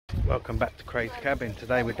Welcome back to Craig's Cabin.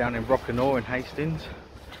 Today we're down in Rockanaw in Hastings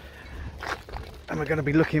and we're going to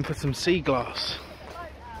be looking for some sea glass.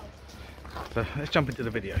 So let's jump into the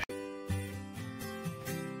video.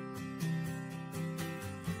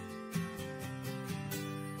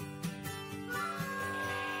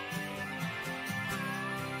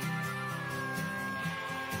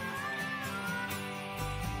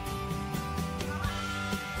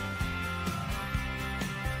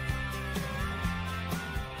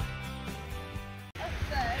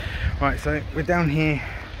 Right, so we're down here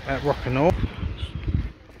at Rockanaw.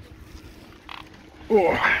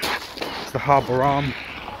 Oh, it's the harbour arm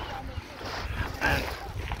and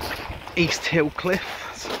East Hill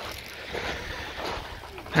Cliffs,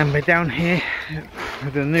 and we're down here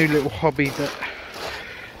with a new little hobby that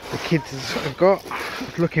the kids have got,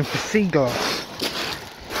 looking for sea glass.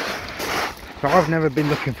 So I've never been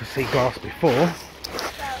looking for sea glass before,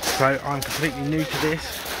 so I'm completely new to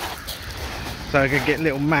this. So I could get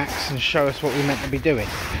little Max and show us what we're meant to be doing.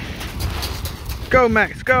 Go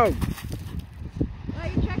Max, go! Where are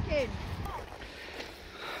you checking?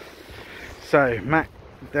 So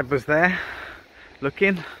Deb was there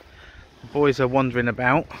looking. The boys are wandering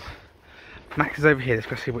about. Max is over here, let's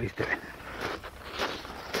go see what he's doing.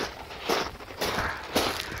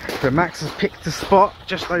 So Max has picked a spot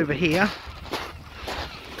just over here.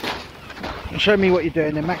 Show me what you're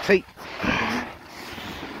doing then, Maxie.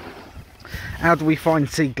 How do we find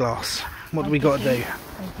sea glass? What do we got to do?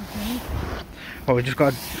 Well, we just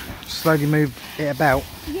got to slowly move it about.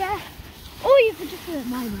 Yeah. Or you could just do it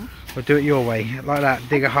my way. We'll do it your way, like that,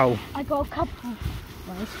 dig a hole. I got a couple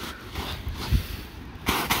ways.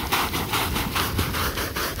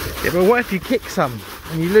 Yeah, but what if you kick some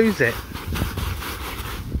and you lose it?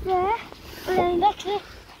 Yeah. And then that's it.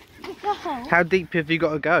 Dig a hole. How deep have you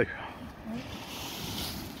got to go?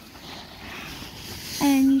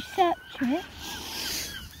 And you search it.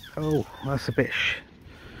 Oh, that's a bit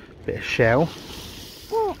of shell.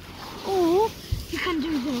 Or you can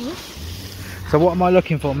do this. So what am I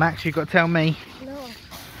looking for, Max? You've got to tell me. No.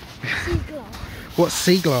 Sea glass. What's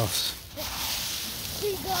sea glass?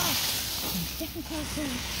 Sea glass. Different colour.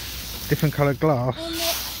 Different coloured glass.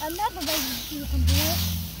 And another way you can do it.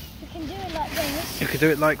 You can do it like this. You could do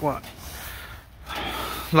it like what?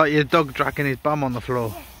 Like your dog dragging his bum on the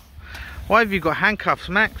floor. Yeah. Why have you got handcuffs,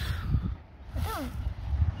 Max? I don't.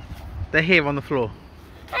 They're here on the floor.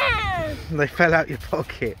 Ah! They fell out your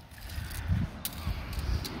pocket.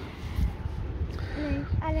 And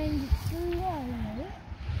then slowly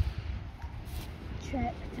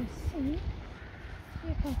check to see if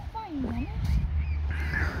you can find them.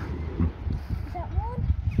 Is that one?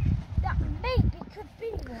 That maybe could be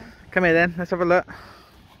one. Come here then, let's have a look.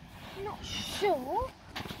 Not sure.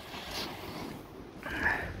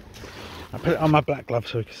 I'll put it on my black glove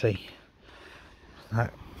so we can see. No.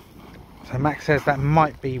 So Max says that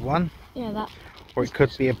might be one. Yeah, that. Or it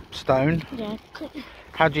could be a stone. Yeah.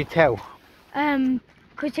 How do you tell?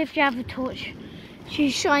 Because if you have a torch, you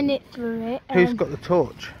shine it through it. Who's got the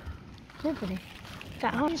torch? Nobody.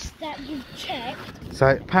 That one's that you've checked.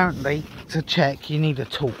 So apparently to check you need a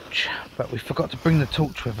torch, but we forgot to bring the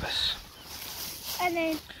torch with us. And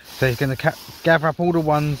then. So he's going to gather up all the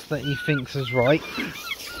ones that he thinks is right.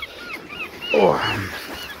 Oh.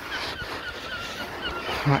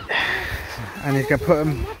 Right. And he's going to put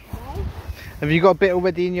them. Have you got a bit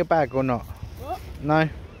already in your bag or not? What? No?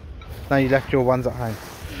 No, you left your ones at home.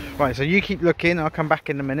 Right, so you keep looking, I'll come back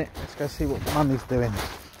in a minute. Let's go see what Mummy's doing.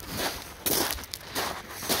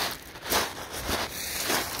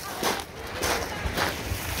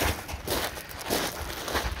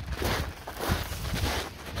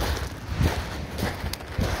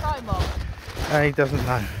 He doesn't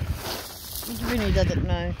know. What do you mean he doesn't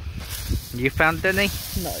know? You found Denny?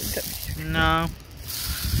 No, he doesn't. No.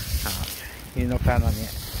 Oh, okay. You've not found one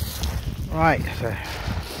yet. Right, so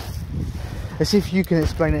let's see if you can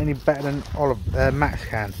explain it any better than Max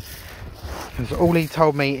can. Because all he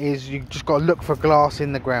told me is you just got to look for glass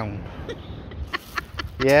in the ground.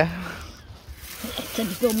 Yeah?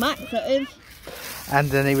 Typical Max, that is. And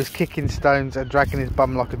then he was kicking stones and dragging his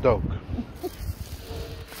bum like a dog.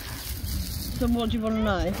 So what do you want to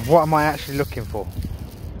know? What am I actually looking for?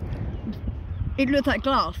 It looks like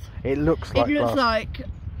glass. It looks like glass. It looks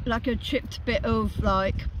like a chipped bit of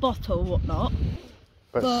like bottle or whatnot.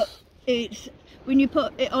 But it's when you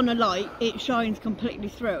put it on a light, it shines completely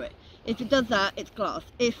through it. If it does that, it's glass.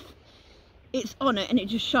 If it's on it and it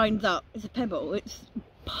just shines up, it's a pebble. It's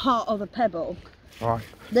part of the pebble. Right.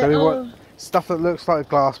 So we want stuff that looks like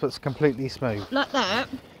glass but's completely smooth. Like that.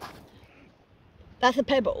 That's a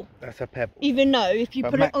pebble. That's a pebble. Even though if you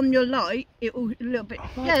put it on your light, it will a little bit.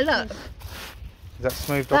 Yeah, look. Is that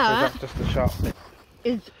smoothed off or is that just the sharp bit?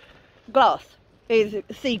 Is glass. Is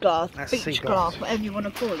sea glass, That's beach sea glass, whatever you want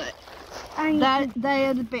to call it. And they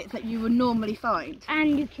are the bits that you would normally find.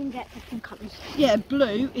 And you can get different colours. Yeah,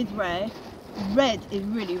 blue is rare. Red is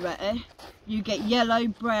really rare. You get yellow,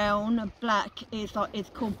 brown, black. It's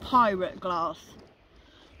called pirate glass.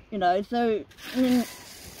 You know, so I mean,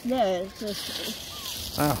 yeah, it's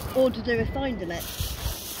just all to do with finding it.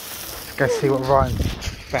 Let's go see what Ryan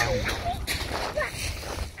found.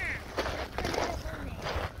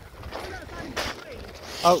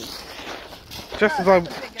 Oh, just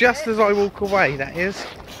as I walk away, that is.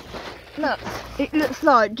 Look, it looks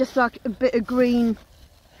like just like a bit of green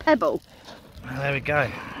pebble. Oh, there we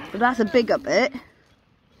go. But that's a bigger bit.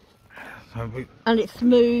 So and it's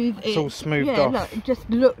smooth. It's all smoothed off. Yeah, look, it just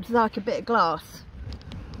looks like a bit of glass.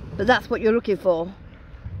 But that's what you're looking for.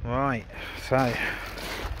 Right, so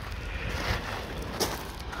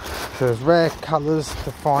there's rare colours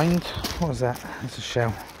to find. What was that? That's a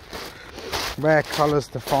shell. Rare colours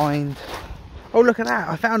to find. Oh, look at that,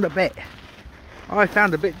 I found a bit. I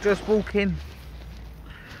found a bit just walking.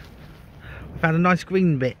 I found a nice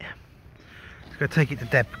green bit. Let's go take it to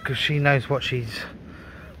Deb because she knows what she's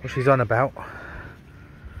on about.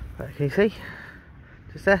 Can you see?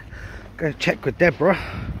 Just there. Go check with Deborah.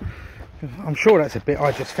 I'm sure that's a bit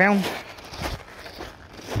I just found.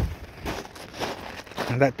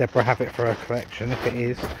 And let Deborah have it for her collection if it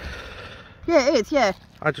is. Yeah, it is, yeah.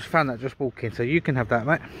 I just found that just walking, so you can have that,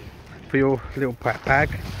 mate, for your little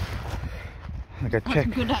bag. I'll go check.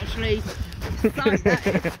 You could actually sign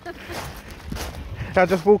that. I was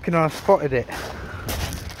just walking and I spotted it.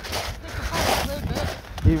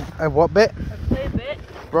 A what bit? A clear bit.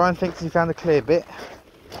 Brian thinks he found a clear bit.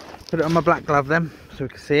 Put it on my black glove then, so we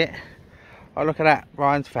can see it. Oh, look at that.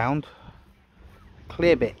 Ryan's found a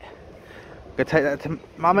clear bit. I'm going to take that to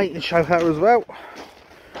Mummy and show her as well.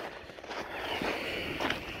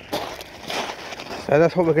 So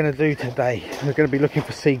that's what we're going to do today. We're going to be looking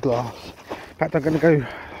for sea glass. In fact, I'm going to go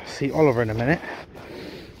see Oliver in a minute.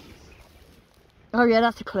 Oh yeah,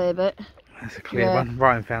 that's a clear bit. That's a clear one.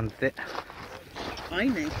 Ryan found it.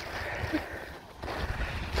 Tiny.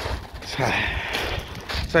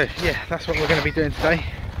 So yeah, that's what we're going to be doing today.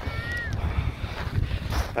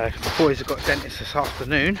 The boys have got dentists this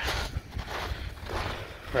afternoon.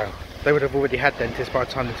 Well, they would have already had dentists by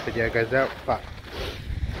the time this video goes out, but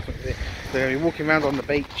they're going to be walking around on the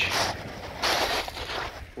beach.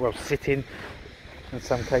 Well, sitting in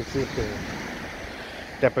some cases, because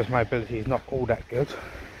Deborah's mobility is not all that good.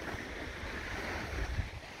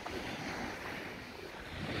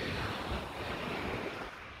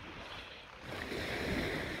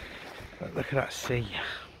 But look at that sea.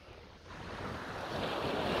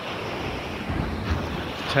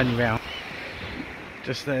 Turn you around.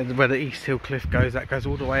 Just there where the East Hill Cliff goes, that goes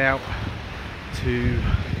all the way out to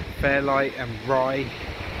Fairlight and Rye,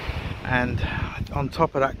 and on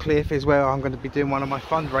top of that cliff is where I'm going to be doing one of my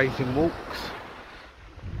fundraising walks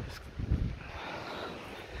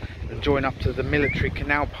and join up to the military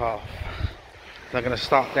canal path. So I'm going to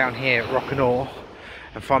start down here at Rock'n'Aw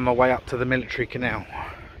and find my way up to the military canal.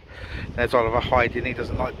 There's Oliver hiding, he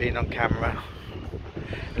doesn't like being on camera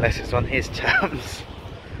unless it's on his terms.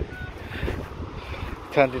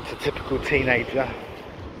 Turned into a typical teenager.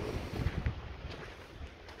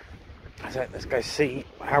 So let's go see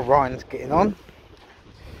how Ryan's getting on.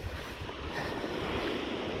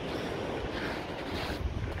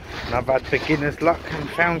 And I've had beginner's luck and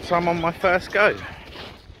found some on my first go.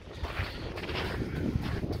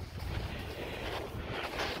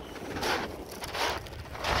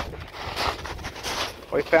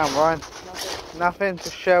 What you found, Ryan? Nothing. Nothing,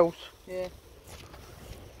 just shells. Yeah.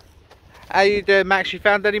 How you doing, Max? You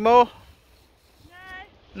found any more?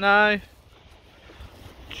 No. No?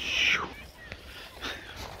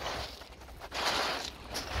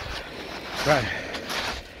 Right.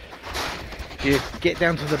 You get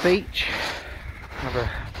down to the beach, have a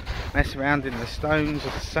mess around in the stones or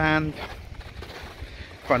the sand,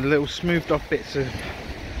 find little smoothed off bits of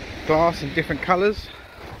glass in different colours,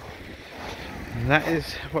 and that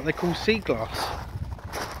is what they call sea glass.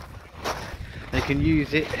 They can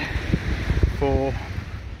use it for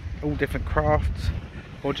all different crafts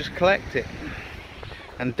or just collect it.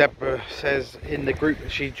 And Deborah says in the group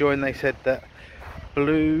that she joined, they said that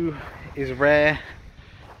blue is rare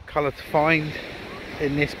colour to find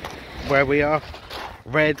in this where we are.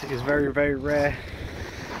 Red is very, very rare.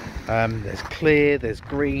 There's clear, there's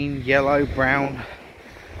green, yellow, brown,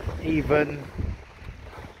 even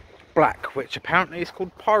black, which apparently is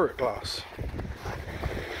called pirate glass.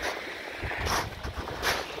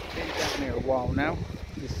 while now.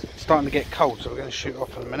 It's starting to get cold, so we're going to shoot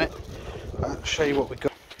off in a minute. I'll show you what we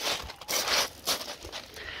got.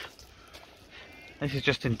 This is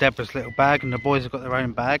just in Deborah's little bag, and the boys have got their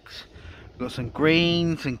own bags. We've got some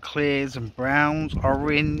greens and clears and browns,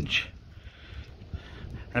 orange,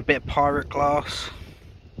 and a bit of pirate glass.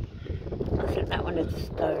 I think that one is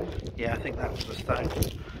stone. Yeah, I think that was the stone.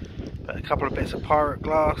 But a couple of bits of pirate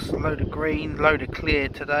glass, a load of green, load of clear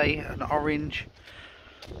today, and orange.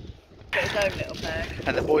 Got his own little bag.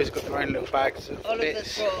 And the boys got their own little bags of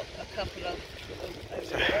Oliver's brought a couple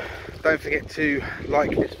of Don't forget to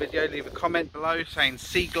like this video, leave a comment below saying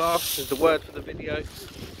seaglass is the word for the video,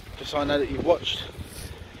 just so I know that you've watched.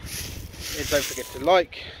 And don't forget to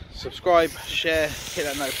like, subscribe, share, hit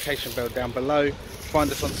that notification bell down below.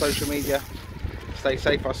 Find us on social media. Stay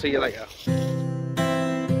safe, I'll see you later.